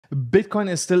Bitcoin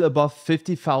is still above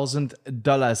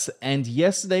 $50,000, and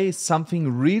yesterday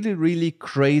something really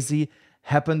crazy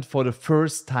happened for the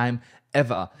first time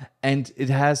ever, and it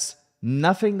has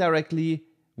nothing directly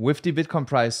with the Bitcoin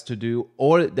price to do,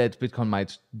 or that Bitcoin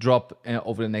might drop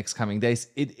over the next coming days.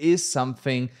 It is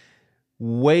something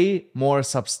way more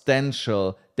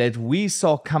substantial that we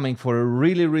saw coming for a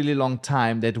really long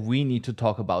time that we need to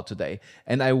talk about today.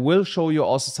 And I will show you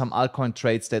also some altcoin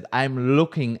trades that I'm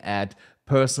looking at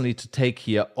personally to take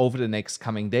here over the next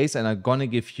coming days, and I'm gonna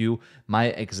give you my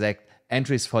exact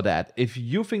entries for that. If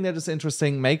you think that is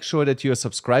interesting, make sure that you are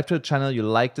subscribed to the channel, you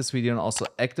like this video, and also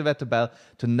activate the bell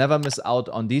to never miss out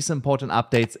on these important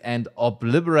updates, and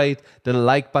obliterate the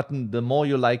like button. The more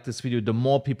you like this video, the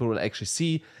more people will actually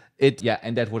see it. Yeah,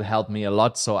 and that would help me a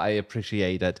lot, so I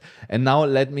appreciate it. And now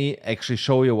let me actually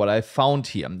show you what I found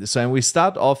here. So we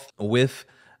start off with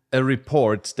a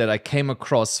report that I came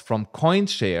across from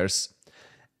CoinShares,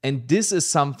 and this is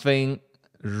something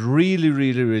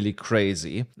really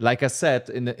crazy. Like I said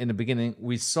in the beginning,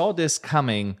 we saw this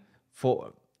coming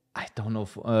for, I don't know,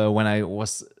 when I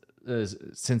was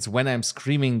since when I'm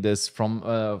screaming this from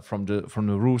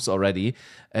the roofs already,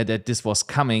 that this was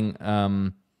coming.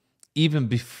 Even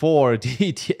before the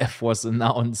ETF was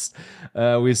announced,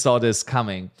 we saw this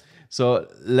coming. So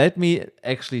let me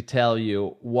actually tell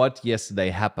you what yesterday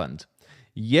happened.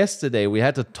 Yesterday we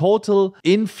had a total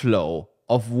inflow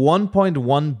of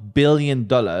 $1.1 billion.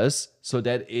 So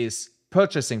that is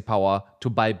purchasing power to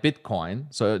buy Bitcoin.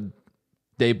 So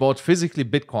they bought physically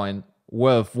Bitcoin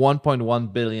worth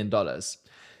 $1.1 billion.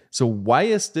 So why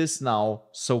is this now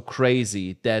so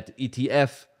crazy that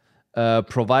ETF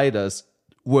providers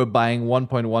were buying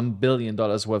 $1.1 billion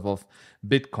worth of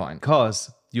Bitcoin? Because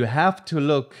you have to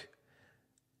look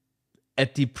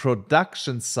at the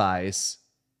production size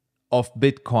of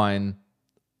Bitcoin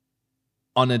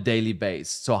on a daily basis.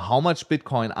 So how much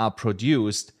Bitcoin are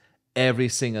produced every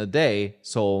single day,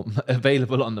 so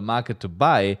available on the market to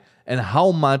buy, and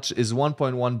how much is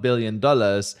 $1.1 billion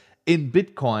in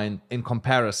Bitcoin in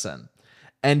comparison.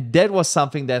 And that was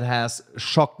something that has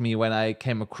shocked me when I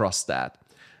came across that.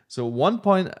 So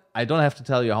I don't have to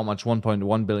tell you how much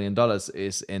 $1.1 billion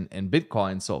is in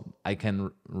Bitcoin, so I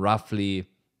can roughly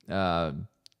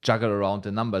juggle around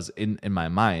the numbers in my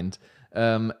mind.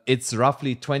 It's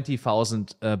roughly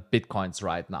 20,000 Bitcoins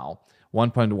right now,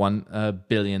 $1.1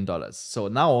 billion. So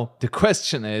now the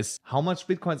question is, how much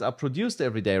Bitcoins are produced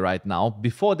every day right now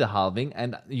before the halving?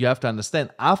 And you have to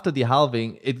understand, after the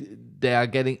halving, they are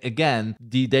getting again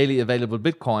the daily available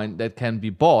Bitcoin that can be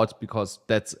bought, because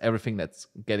that's everything that's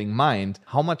getting mined.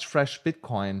 How much fresh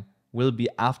Bitcoin will be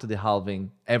after the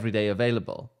halving every day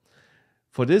available?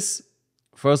 For this,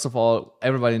 first of all,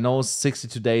 everybody knows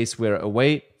 62 days we're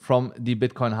away from the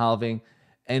Bitcoin halving,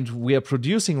 and we are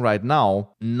producing right now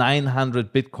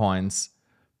 900 Bitcoins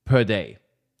per day.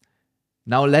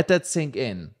 Now let that sink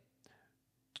in.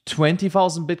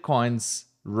 20,000 Bitcoins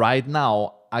right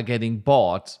now are getting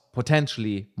bought,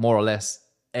 potentially more or less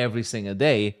every single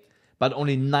day, but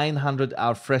only 900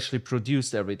 are freshly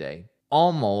produced every day.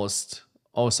 Almost,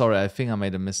 oh sorry, I think I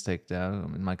made a mistake there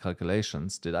in my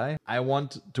calculations, did I? I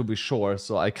want to be sure,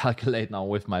 so I calculate now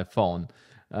with my phone.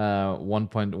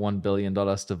 $1.1 billion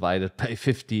divided by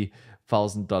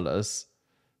 $50,000.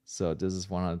 So this is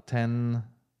 110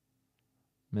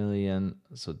 million.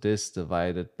 So this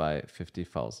divided by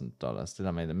 $50,000. Did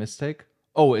I make a mistake?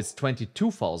 Oh, it's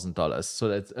 $22,000. So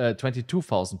that's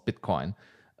 22,000 Bitcoin.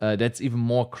 That's even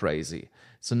more crazy.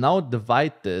 So now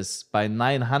divide this by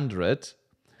 900.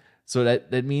 So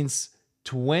that means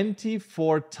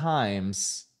 24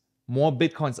 times more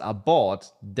Bitcoins are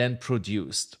bought than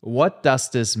produced. What does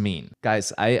this mean?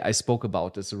 Guys, I spoke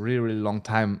about this a really long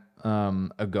time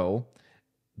ago.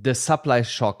 The supply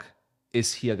shock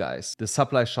is here, guys. The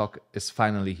supply shock is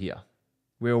finally here.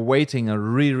 We're waiting a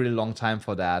really long time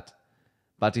for that,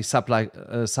 but the supply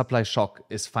shock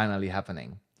is finally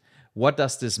happening. What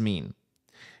does this mean?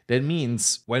 That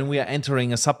means when we are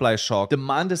entering a supply shock,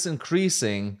 demand is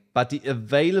increasing, but the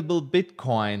available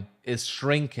Bitcoin is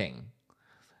shrinking.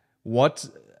 What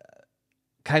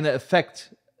kind of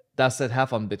effect does that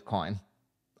have on Bitcoin?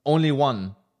 Only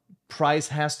one. Price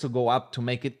has to go up to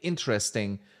make it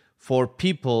interesting for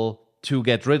people to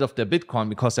get rid of their Bitcoin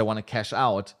because they want to cash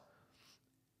out,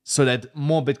 so that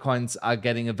more Bitcoins are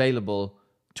getting available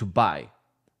to buy.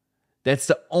 That's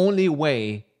the only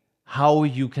way how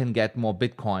you can get more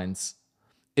Bitcoins.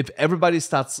 If everybody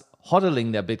starts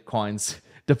hodling their Bitcoins,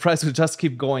 the price will just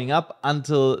keep going up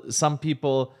until some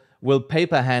people will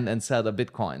paper hand and sell the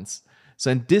Bitcoins. So,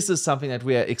 and this is something that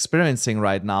we are experiencing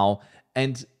right now.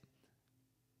 And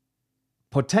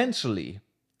potentially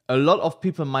a lot of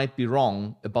people might be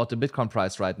wrong about the Bitcoin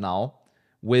price right now,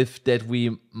 with that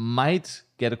we might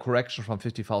get a correction from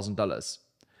 $50,000,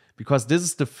 because this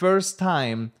is the first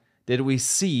time that we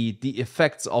see the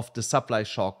effects of the supply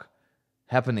shock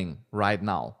happening right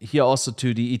now. Here also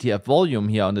to the ETF volume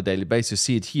here on the daily basis, you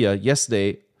see it here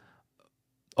yesterday.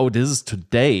 Oh, this is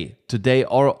today. Today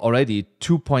already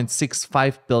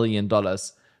 $2.65 billion.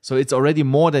 So it's already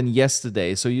more than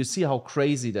yesterday. So you see how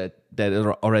crazy that it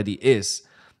already is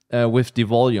with the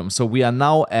volume. So we are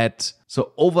now at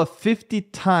over 50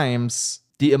 times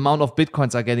the amount of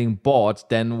Bitcoins are getting bought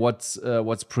than what's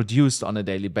produced on a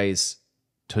daily basis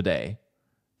today.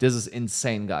 This is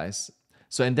insane, guys.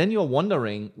 So, and then you're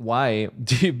wondering why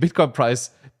the Bitcoin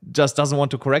price just doesn't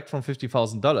want to correct from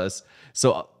 $50,000.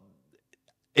 So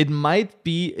it might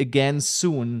be again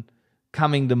soon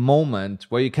coming the moment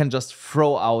where you can just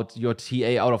throw out your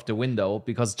TA out of the window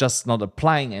because it's just not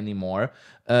applying anymore.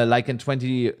 Like in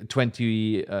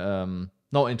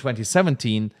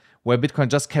 2017, where Bitcoin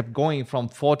just kept going from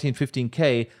 14,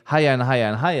 15K higher and higher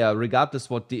and higher, regardless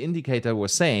what the indicator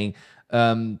was saying.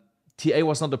 TA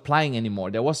was not applying anymore.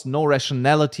 There was no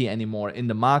rationality anymore in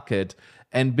the market,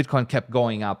 and Bitcoin kept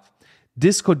going up.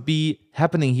 This could be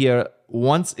happening here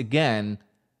once again,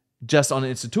 just on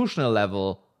an institutional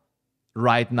level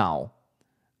right now.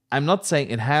 I'm not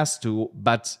saying it has to,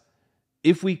 but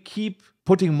if we keep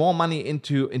putting more money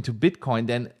into Bitcoin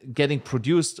than getting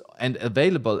produced and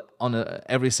available on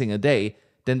every single day,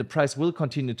 then the price will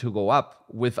continue to go up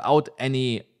without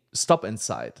any stop in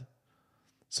sight.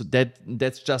 So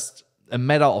that's just a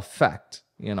matter of fact,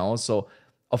 you know. So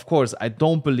of course, I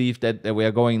don't believe that we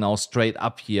are going now straight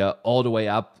up here, all the way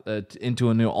up into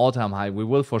a new all-time high. We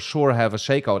will for sure have a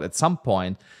shakeout at some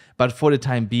point, but for the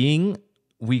time being,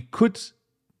 we could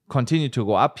continue to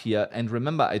go up here. And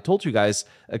remember, I told you guys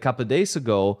a couple of days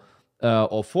ago, that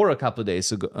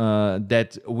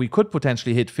we could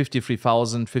potentially hit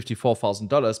 $53,000,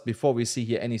 $54,000 before we see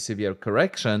here any severe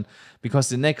correction, because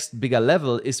the next bigger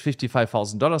level is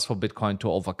 $55,000 for Bitcoin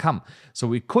to overcome. So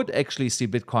we could actually see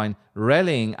Bitcoin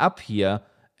rallying up here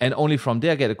and only from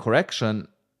there get a correction.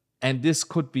 And this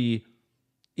could be,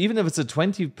 even if it's a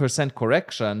 20%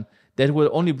 correction, that will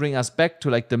only bring us back to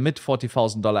like the mid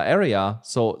 $40,000 area.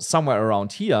 So somewhere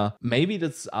around here. Maybe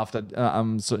that's after.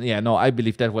 I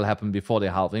believe that will happen before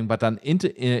the halving. But then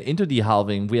into the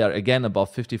halving, we are again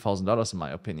above $50,000 in my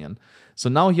opinion. So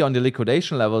now here on the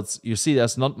liquidation levels, you see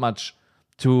there's not much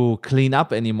to clean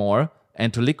up anymore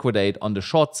and to liquidate on the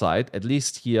short side, at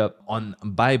least here on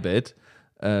BYBIT.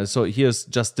 So here's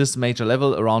just this major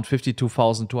level around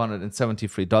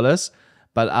 $52,273.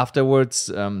 But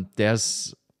afterwards,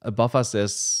 there's above us,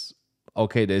 there's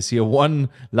here one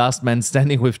last man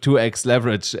standing with 2x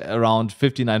leverage around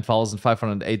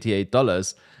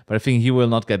 $59,588. But I think he will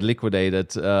not get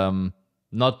liquidated,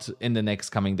 not in the next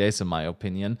coming days, in my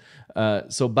opinion.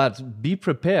 But be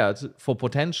prepared for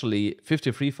potentially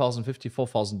 $53,000,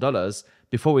 $54,000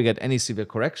 before we get any severe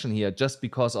correction here, just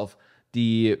because of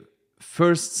the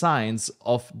first signs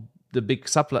of the big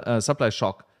supply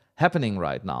shock happening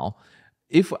right now.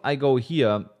 If I go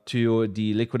here to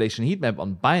the liquidation heat map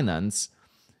on Binance,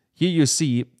 here you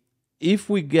see if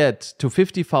we get to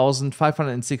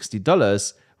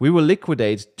 $50,560, we will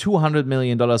liquidate $200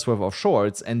 million worth of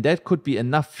shorts, and that could be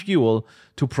enough fuel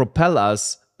to propel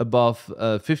us above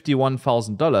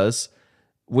 $51,000,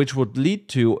 which would lead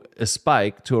to a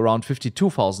spike to around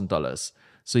 $52,000.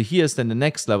 So here's then the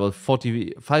next level,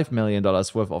 $45 million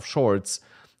worth of shorts.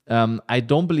 I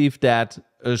don't believe that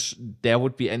there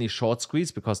would be any short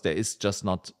squeeze because there is just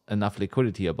not enough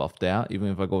liquidity above there. Even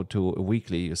if I go to a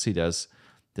weekly, you see there's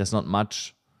not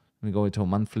much. Let me go into a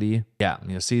monthly. Yeah,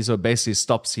 you see, so it basically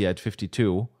stops here at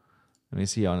 52. Let me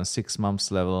see on a 6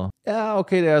 months level. Yeah,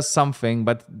 okay, there's something,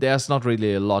 but there's not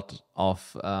really a lot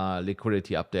of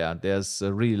liquidity up there. There's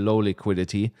a really low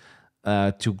liquidity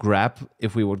to grab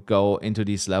if we would go into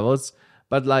these levels.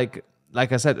 But like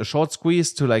I said, a short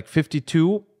squeeze to like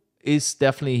 52 is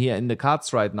definitely here in the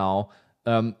cards right now.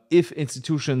 If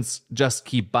institutions just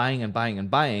keep buying and buying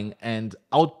and buying and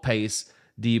outpace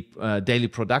the daily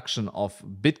production of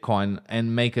Bitcoin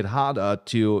and make it harder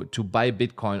to buy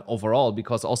Bitcoin overall,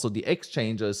 because also the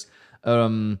exchanges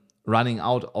running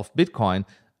out of Bitcoin.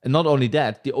 And not only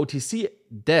that, the OTC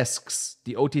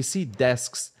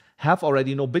desks have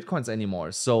already no Bitcoins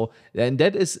anymore. So, and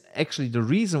that is actually the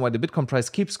reason why the Bitcoin price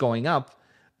keeps going up,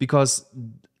 because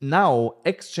now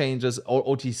exchanges or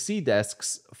OTC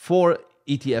desks for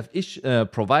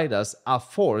ETF providers are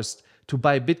forced to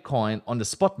buy Bitcoin on the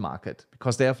spot market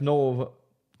because they have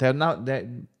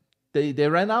they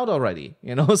ran out already,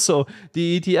 you know. So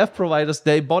the ETF providers,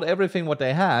 they bought everything what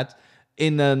they had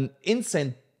in an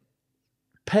insane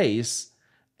pace.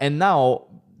 And now,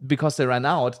 because they ran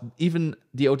out, even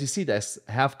the OTC desks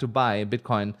have to buy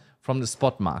Bitcoin from the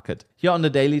spot market. Here on the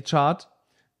daily chart,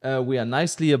 we are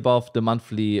nicely above the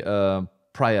monthly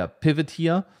prior pivot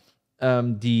here.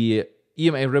 The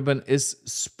EMA ribbon is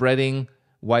spreading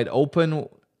wide open.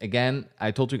 Again,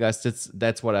 I told you guys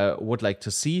that's what I would like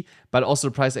to see, but also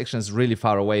the price action is really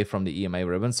far away from the EMA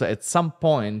ribbon. So at some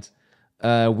point,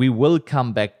 we will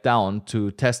come back down to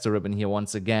test the ribbon here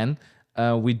once again.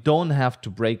 We don't have to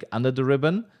break under the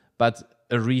ribbon, but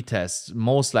a retest,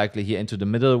 most likely here into the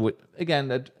middle. Again,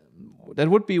 that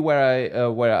would be where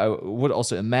I would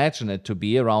also imagine it to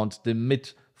be, around the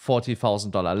mid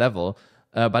 $40,000 level.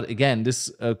 But again,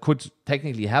 this could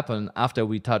technically happen after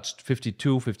we touched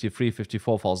 $52,000, $53,000,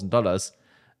 $54,000,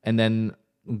 and then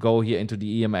go here into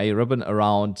the EMA ribbon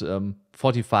around $45,000,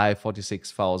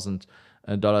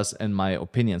 $46,000 in my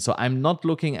opinion. So I'm not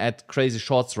looking at crazy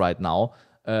shorts right now,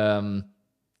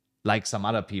 like some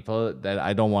other people that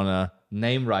I don't want to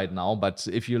name right now. But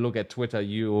if you look at Twitter,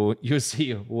 you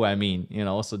see who I mean,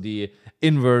 so the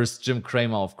inverse Jim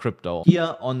Cramer of crypto.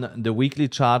 Here on the weekly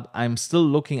chart, I'm still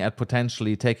looking at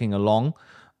potentially taking a long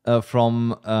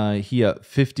from here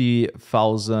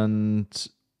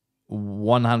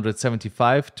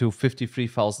 50,175 to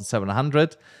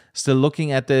 53,700. Still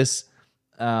looking at this,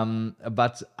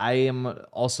 but I am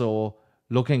also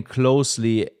looking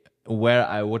closely where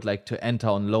I would like to enter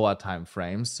on lower time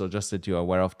frames. So just that you're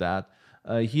aware of that.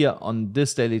 Here on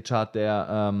this daily chart there,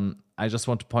 I just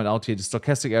want to point out here, the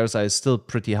stochastic RSI is still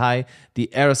pretty high. The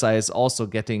RSI is also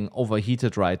getting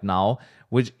overheated right now,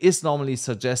 which is normally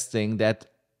suggesting that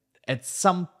at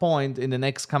some point in the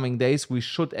next coming days, we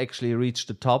should actually reach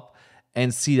the top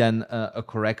and see then a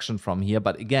correction from here.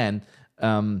 But again,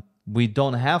 we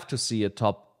don't have to see a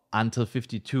top until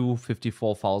 $52,000,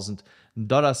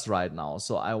 $54,000 right now.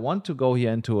 So I want to go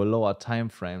here into a lower time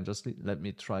frame. Just let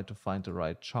me try to find the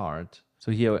right chart.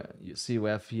 So here you see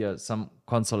we have here some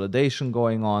consolidation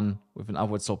going on with an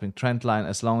upward sloping trend line.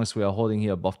 As long as we are holding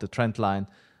here above the trend line,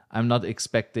 I'm not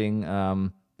expecting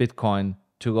Bitcoin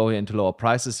to go here into lower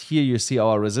prices. Here you see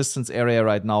our resistance area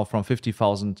right now from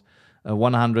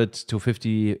 50,100 to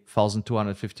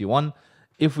 50,251.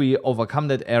 If we overcome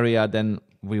that area, then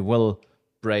we will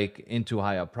break into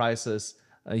higher prices.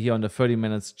 Here on the 30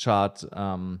 minutes chart,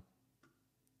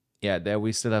 yeah, there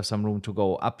we still have some room to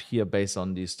go up here based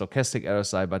on the stochastic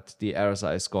RSI, but the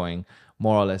RSI is going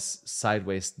more or less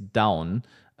sideways down.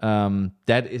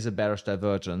 That is a bearish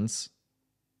divergence.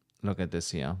 Look at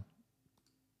this here.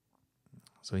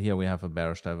 So here we have a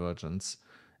bearish divergence.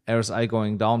 RSI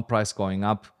going down, price going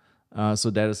up. So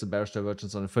that is a bearish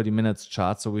divergence on the 30 minutes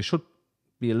chart. So we should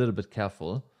be a little bit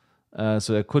careful.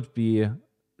 So there could be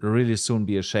really soon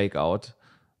be a shakeout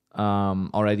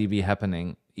already be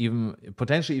happening, even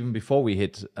potentially even before we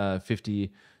hit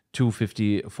 $52,000,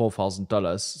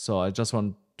 $54,000. So I just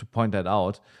want to point that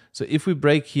out. So if we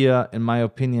break here, in my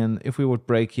opinion, if we would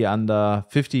break here under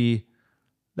 50,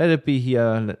 let it be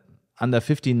here under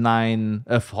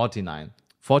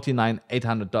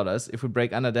 $49,800. If we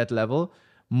break under that level,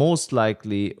 most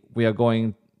likely we are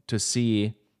going to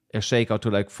see a shakeout to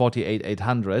like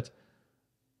 48,800.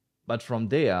 But from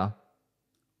there,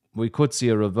 we could see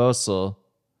a reversal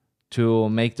to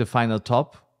make the final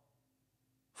top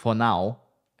for now,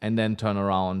 and then turn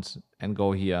around and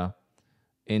go here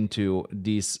into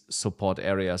these support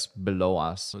areas below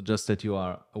us. So just that you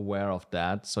are aware of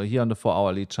that. So here on the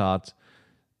 4-hourly chart,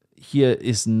 here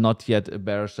is not yet a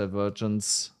bearish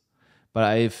divergence, but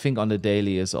I think on the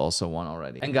daily is also one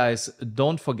already. And guys,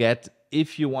 don't forget,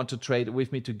 if you want to trade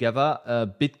with me together,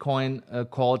 Bitcoin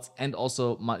calls and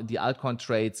also the altcoin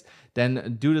trades,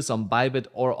 then do this on BYBIT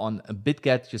or on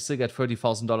BitGet. You still get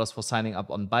 $30,000 for signing up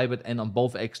on BYBIT and on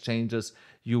both exchanges.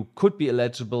 You could be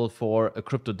eligible for a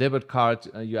crypto debit card.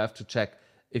 You have to check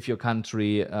if your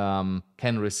country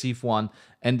can receive one.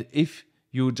 And if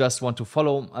you just want to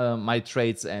follow my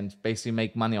trades and basically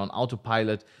make money on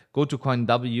autopilot, go to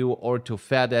CoinW or to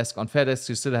FAIRDESK. On FAIRDESK,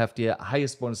 you still have the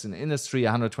highest bonus in the industry,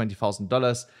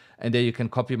 $120,000. And there you can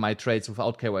copy my trades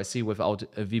without KYC, without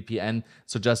a VPN.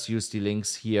 So just use the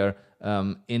links here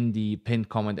in the pinned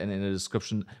comment and in the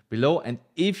description below. And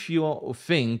if you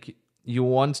think you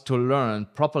want to learn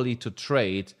properly to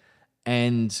trade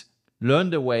and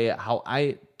learn the way how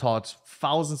I taught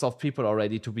thousands of people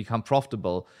already to become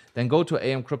profitable, then go to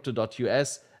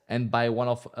amcrypto.us and buy one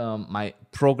of my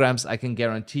programs. I can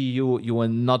guarantee you, you will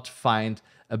not find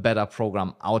a better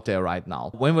program out there right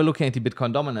now. When we're looking at the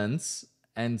Bitcoin dominance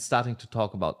and starting to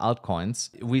talk about altcoins,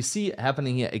 we see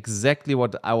happening here exactly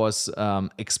what I was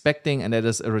expecting, and that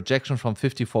is a rejection from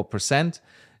 54%,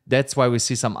 That's why we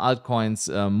see some altcoins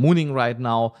mooning right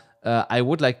now. I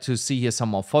would like to see here some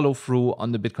more follow through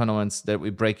on the Bitcoin ones that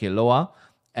we break here lower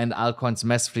and altcoins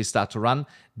massively start to run.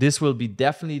 This will be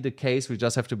definitely the case. We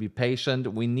just have to be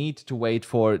patient. We need to wait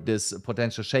for this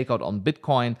potential shakeout on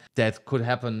Bitcoin that could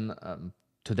happen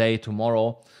today,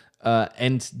 tomorrow.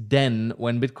 And then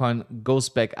when Bitcoin goes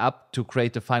back up to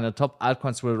create the final top,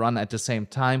 altcoins will run at the same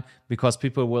time because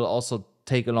people will also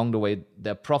take along the way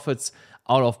their profits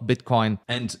out of Bitcoin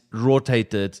and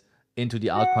rotate it into the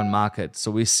altcoin market.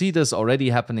 So we see this already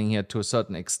happening here to a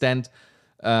certain extent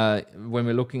when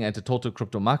we're looking at the total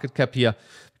crypto market cap here,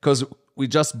 because we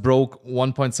just broke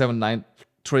 $1.79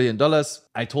 trillion.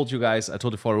 I told you guys, I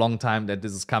told you for a long time that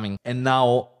this is coming. And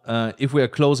now if we are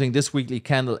closing this weekly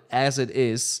candle as it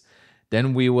is,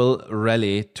 then we will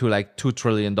rally to like $2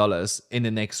 trillion in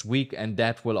the next week. And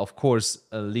that will, of course,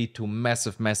 lead to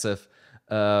massive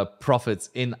profits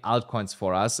in altcoins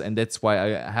for us. And that's why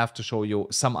I have to show you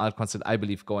some altcoins that I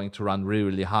believe going to run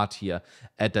really hard here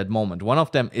at that moment. One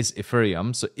of them is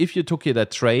Ethereum. So if you took here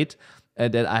that trade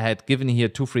that I had given here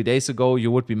 2-3 days ago, you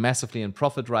would be massively in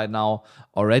profit right now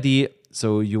already.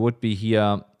 So you would be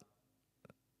here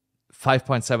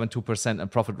 5.72% in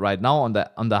profit right now on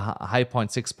the high point,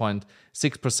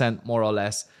 6.6% more or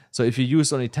less. So if you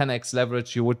use only 10x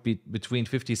leverage, you would be between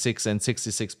 56 and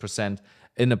 66%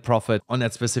 in a profit on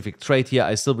that specific trade here.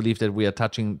 I still believe that we are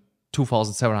touching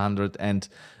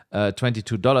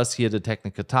 $2,722 here, the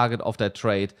technical target of that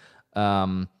trade.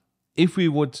 If we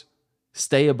would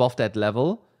stay above that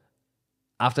level,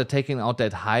 after taking out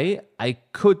that high, I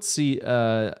could see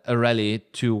a rally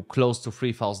to close to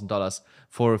 $3,000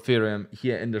 for Ethereum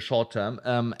here in the short term.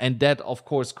 And that, of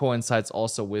course, coincides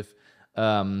also with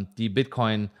the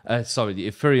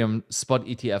Ethereum spot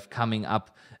ETF coming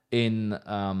up in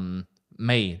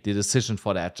May, the decision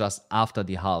for that just after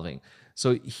the halving.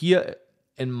 So here,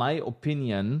 in my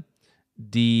opinion,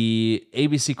 the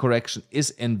ABC correction is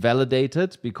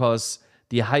invalidated because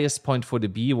the highest point for the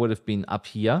B would have been up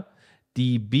here.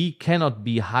 The B cannot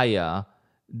be higher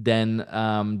than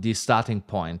the starting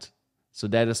point. So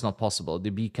that is not possible.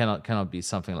 The B cannot be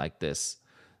something like this.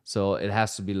 So it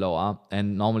has to be lower.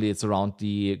 And normally it's around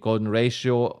the golden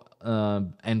ratio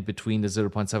and between the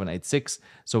 0.786.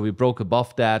 So we broke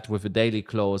above that with a daily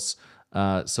close.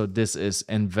 So this is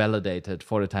invalidated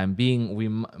for the time being. We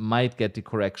might get the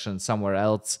correction somewhere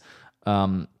else.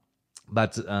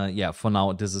 But yeah, for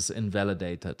now, this is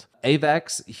invalidated.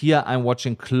 AVAX, here I'm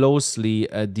watching closely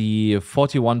the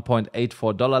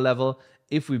 $41.84 level.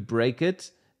 If we break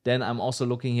it, then I'm also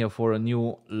looking here for a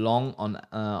new long on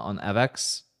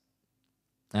AVAX.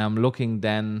 I'm looking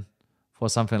then for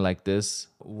something like this.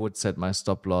 Would set my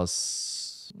stop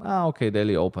loss. Okay,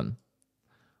 daily open.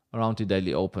 Around the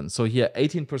daily open. So here,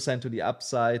 18% to the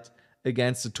upside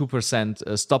against the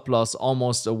 2% stop loss,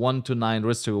 almost a 1-to-9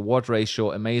 risk to reward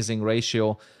ratio, amazing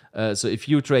ratio. So if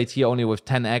you trade here only with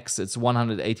 10x, it's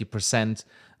 180%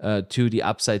 to the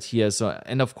upside here. So,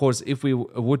 and of course, if we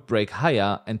would break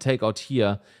higher and take out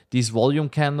here these volume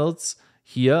candles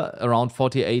here around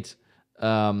 $48,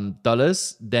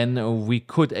 then we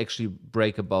could actually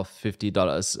break above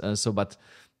 $50. So, but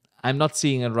I'm not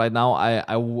seeing it right now.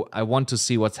 I want to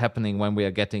see what's happening when we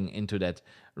are getting into that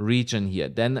region here.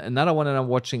 Then another one that I'm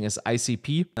watching is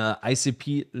ICP.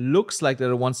 ICP looks like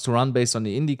that it wants to run based on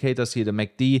the indicators here. The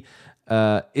MACD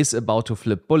is about to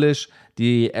flip bullish.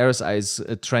 The RSI is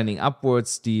trending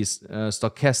upwards. The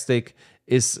stochastic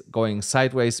is going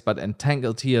sideways but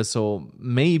entangled here. So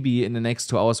maybe in the next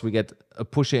 2 hours we get a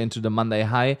push here into the Monday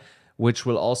high, which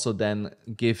will also then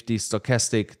give the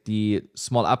stochastic the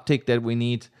small uptick that we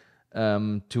need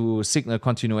to signal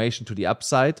continuation to the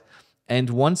upside. And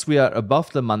once we are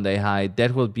above the Monday high,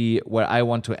 that will be where I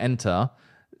want to enter.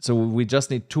 So we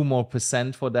just need 2% more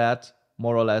for that,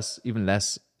 more or less, even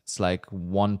less. It's like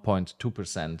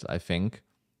 1.2%, I think.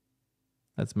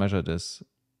 Let's measure this.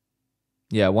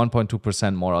 Yeah,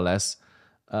 1.2% more or less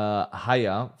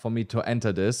higher for me to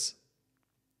enter this.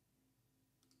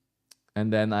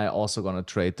 And then I also gonna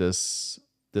trade this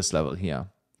level here.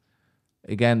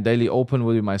 Again, daily open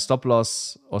will be my stop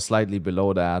loss or slightly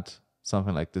below that.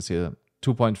 Something like this here,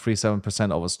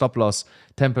 2.37% over stop loss,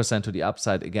 10% to the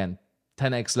upside. Again,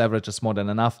 10x leverage is more than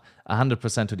enough,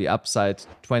 100% to the upside,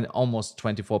 almost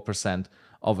 24%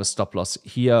 of a stop loss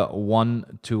here,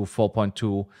 1 to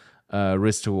 4.2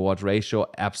 risk to reward ratio,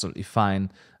 absolutely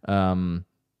fine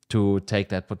to take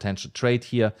that potential trade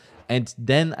here. And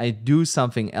then I do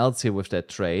something else here with that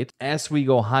trade. As we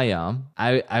go higher,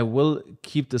 I will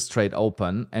keep this trade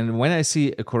open. And when I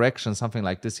see a correction, something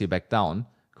like this here back down,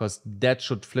 because that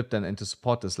should flip then into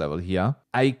support this level here,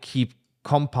 I keep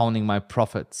compounding my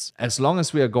profits. As long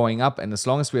as we are going up and as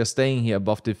long as we are staying here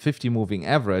above the 50 moving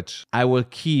average, I will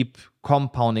keep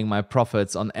compounding my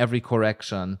profits on every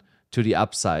correction to the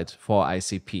upside for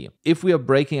ICP. If we are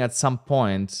breaking at some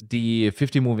point the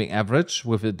 50 moving average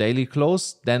with a daily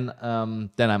close, then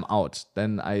I'm out.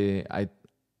 Then I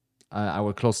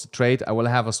will close the trade. I will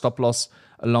have a stop loss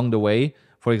along the way.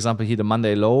 For example, here the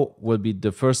Monday low will be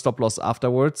the first stop loss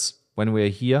afterwards when we are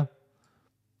here.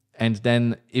 And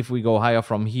then if we go higher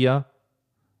from here,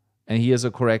 and here's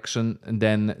a correction, and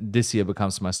then this here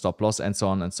becomes my stop loss, and so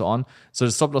on and so on. So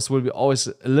the stop loss will be always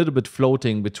a little bit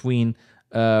floating between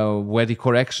where the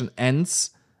correction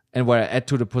ends and where I add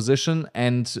to the position,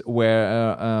 and where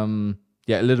a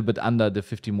little bit under the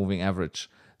 50 moving average.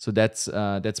 So that's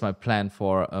my plan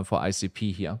for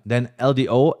ICP here. Then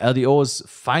LDO is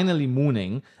finally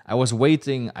mooning. I was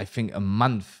waiting, I think, a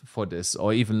month for this,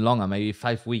 or even longer, maybe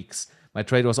 5 weeks. My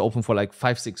trade was open for like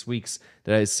 5-6 weeks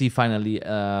that I see finally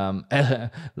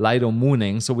LIDO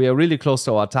mooning. So we are really close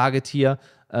to our target here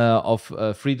of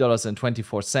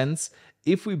 $3.24.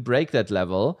 If we break that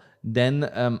level, then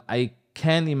I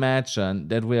can imagine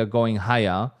that we are going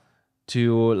higher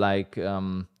to like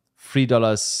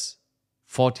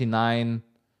 $3.49,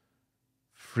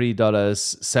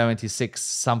 $3.76,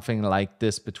 something like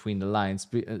this between the lines.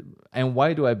 And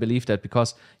why do I believe that?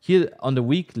 Because here on the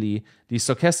weekly, the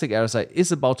stochastic RSI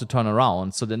is about to turn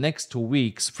around. So the next 2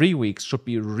 weeks, 3 weeks should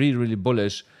be really, really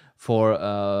bullish for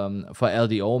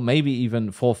LDO, maybe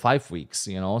even 4 or 5 weeks,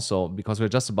 you know. So because we're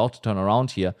just about to turn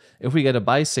around here, if we get a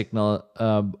buy signal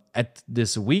at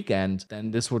this weekend,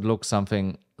 then this would look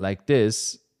something like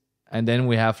this. And then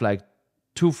we have like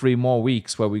 2-3 more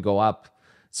weeks where we go up.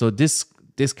 So this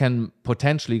can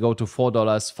potentially go to $4,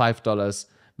 $5,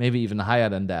 maybe even higher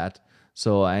than that.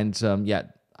 So, and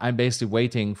I'm basically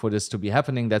waiting for this to be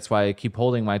happening. That's why I keep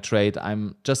holding my trade.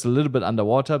 I'm just a little bit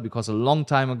underwater because a long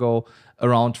time ago,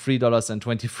 around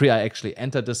 $3.23, I actually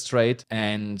entered this trade.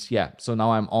 And yeah, so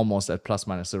now I'm almost at plus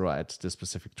minus zero at this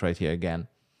specific trade here again.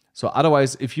 So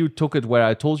otherwise, if you took it where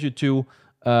I told you to,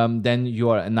 then you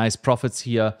are in nice profits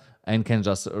here and can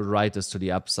just ride this to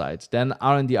the upside. Then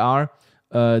RNDR.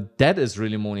 That is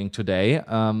really mooning today.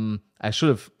 I should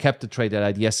have kept the trade that I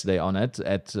had yesterday on it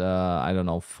at, I don't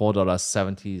know,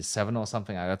 $4.77 or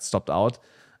something. I got stopped out.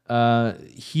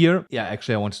 Here, yeah,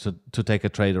 actually I wanted to take a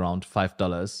trade around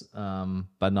 $5,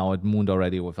 but now it mooned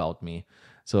already without me.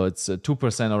 So it's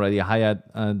 2% already higher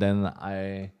than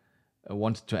I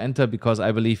wanted to enter, because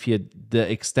I believe here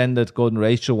the extended golden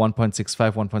ratio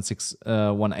 1.65,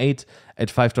 1.618 at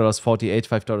 $5.48,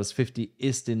 $5.50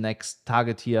 is the next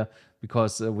target here,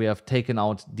 because we have taken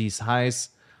out these highs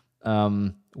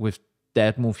with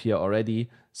that move here already.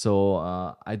 So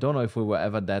I don't know if we were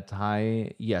ever that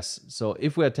high. Yes. So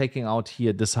if we are taking out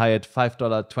here this high at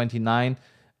 $5.29,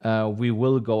 we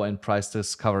will go in price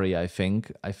discovery, I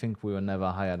think. I think we were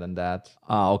never higher than that.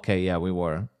 Okay, yeah, we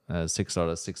were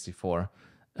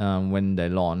 $6.64 when they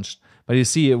launched. But you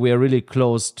see, we are really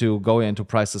close to going into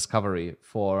price discovery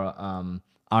for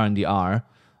RNDR.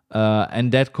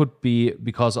 And that could be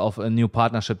because of a new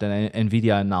partnership that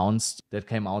NVIDIA announced that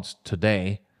came out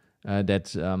today, that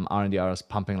RNDR is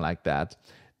pumping like that.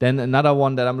 Then another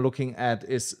one that I'm looking at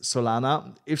is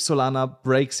Solana. If Solana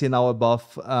breaks here now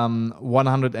above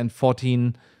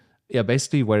 114, yeah,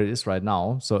 basically where it is right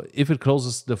now. So if it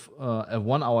closes the a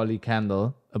 1 hourly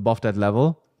candle above that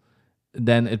level,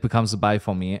 then it becomes a buy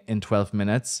for me in 12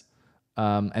 minutes.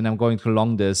 And I'm going to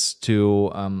long this to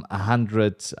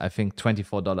 100, I think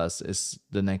 $24 is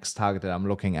the next target that I'm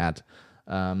looking at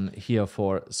here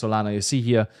for Solana. You see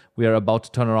here, we are about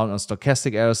to turn around on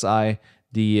stochastic RSI.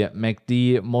 The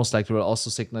MACD most likely will also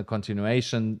signal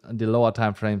continuation. The lower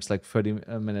time frames, like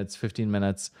 30 minutes, 15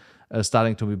 minutes,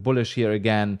 starting to be bullish here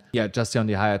again. Yeah, just on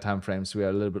the higher time frames, we are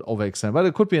a little bit overextended, but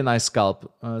it could be a nice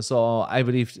scalp. So I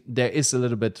believe there is a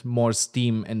little bit more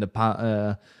steam in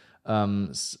the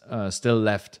still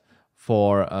left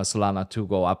for Solana to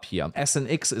go up here.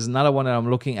 SNX is another one that I'm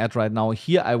looking at right now.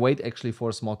 Here I wait actually for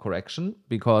a small correction,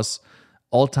 because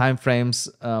all time frames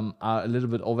are a little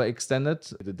bit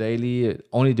overextended. The daily,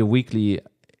 only the weekly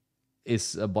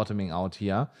is bottoming out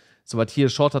here. So, but here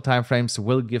shorter time frames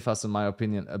will give us, in my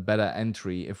opinion, a better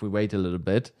entry if we wait a little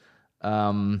bit.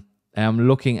 And I'm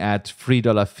looking at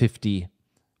 $3.50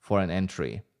 for an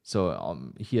entry.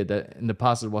 So here, in the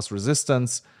past, it was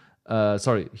resistance.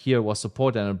 Here was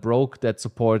support and it broke that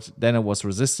support. Then it was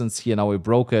resistance here. Now we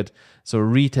broke it. So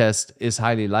retest is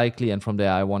highly likely. And from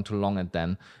there, I want to long it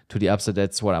then to the upside.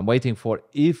 That's what I'm waiting for.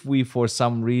 If we, for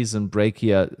some reason, break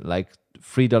here like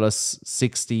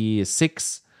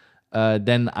 $3.66,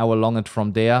 then I will long it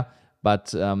from there.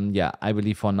 But yeah, I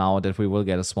believe for now that we will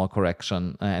get a small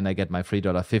correction and I get my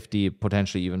 $3.50,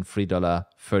 potentially even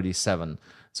 $3.37.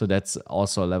 So that's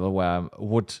also a level where I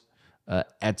would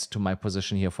add to my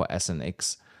position here for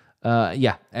SNX.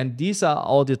 Yeah, and these are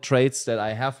all the trades that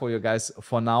I have for you guys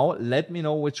for now. Let me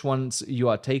know which ones you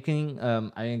are taking.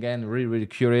 I'm again really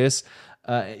curious.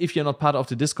 If you're not part of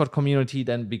the Discord community,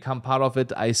 then become part of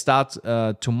it. I start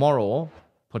tomorrow,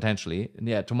 potentially,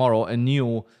 yeah, tomorrow, a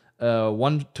new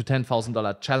 $1,000 to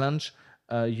 $10,000 challenge.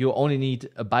 You only need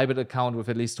a BYBIT account with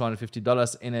at least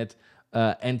 $250 in it.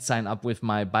 And sign up with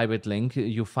my BYBIT link.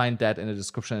 You find that in the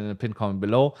description and in the pinned comment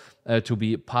below to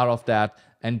be part of that.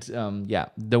 And yeah,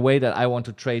 the way that I want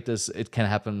to trade this, it can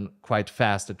happen quite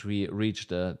fast that we reach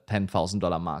the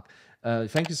 $10,000 mark.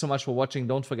 Thank you so much for watching.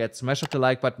 Don't forget, smash up the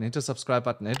like button, hit the subscribe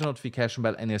button, hit the notification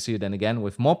bell, and I'll see you then again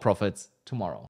with more profits tomorrow.